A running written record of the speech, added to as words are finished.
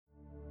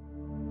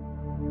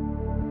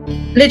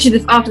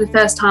Literally after the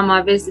first time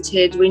I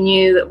visited, we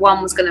knew that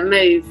one was going to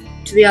move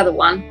to the other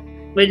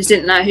one. We just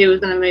didn't know who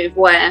was going to move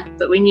where,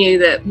 but we knew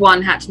that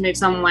one had to move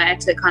somewhere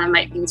to kind of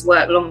make things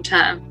work long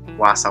term.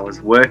 Whilst I was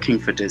working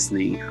for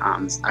Disney,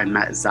 I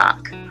met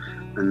Zach,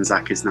 and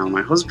Zach is now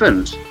my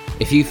husband.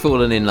 If you've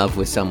fallen in love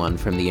with someone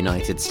from the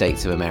United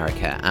States of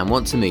America and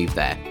want to move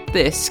there,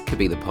 this could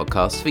be the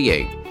podcast for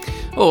you.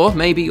 Or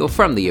maybe you're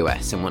from the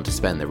US and want to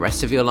spend the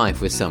rest of your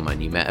life with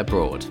someone you met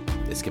abroad.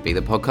 This could be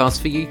the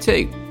podcast for you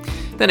too.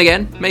 Then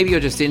again, maybe you're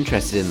just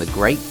interested in the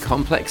great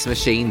complex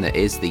machine that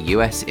is the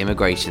US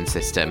immigration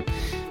system.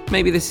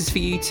 Maybe this is for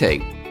you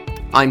too.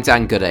 I'm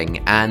Dan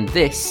Gooding, and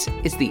this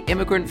is the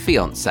Immigrant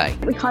Fiancé.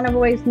 We kind of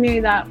always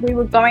knew that we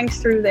were going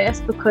through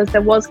this because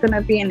there was going to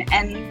be an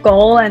end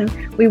goal, and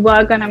we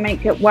were going to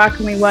make it work,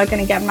 and we were going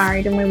to get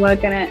married, and we were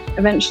going to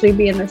eventually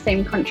be in the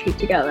same country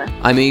together.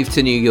 I moved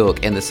to New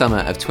York in the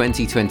summer of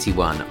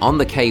 2021 on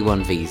the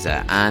K1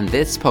 visa, and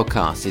this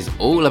podcast is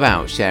all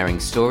about sharing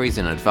stories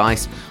and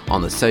advice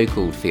on the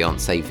so-called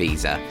fiancé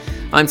visa.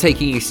 I'm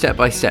taking you step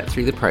by step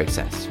through the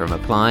process, from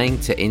applying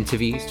to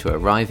interviews to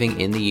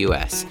arriving in the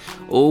US,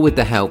 all with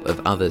the help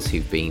of others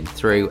who've been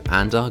through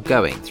and are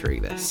going through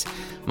this.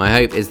 My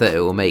hope is that it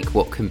will make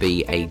what can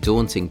be a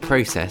daunting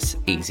process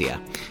easier,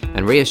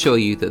 and reassure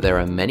you that there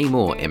are many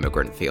more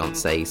immigrant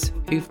fiancés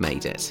who've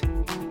made it.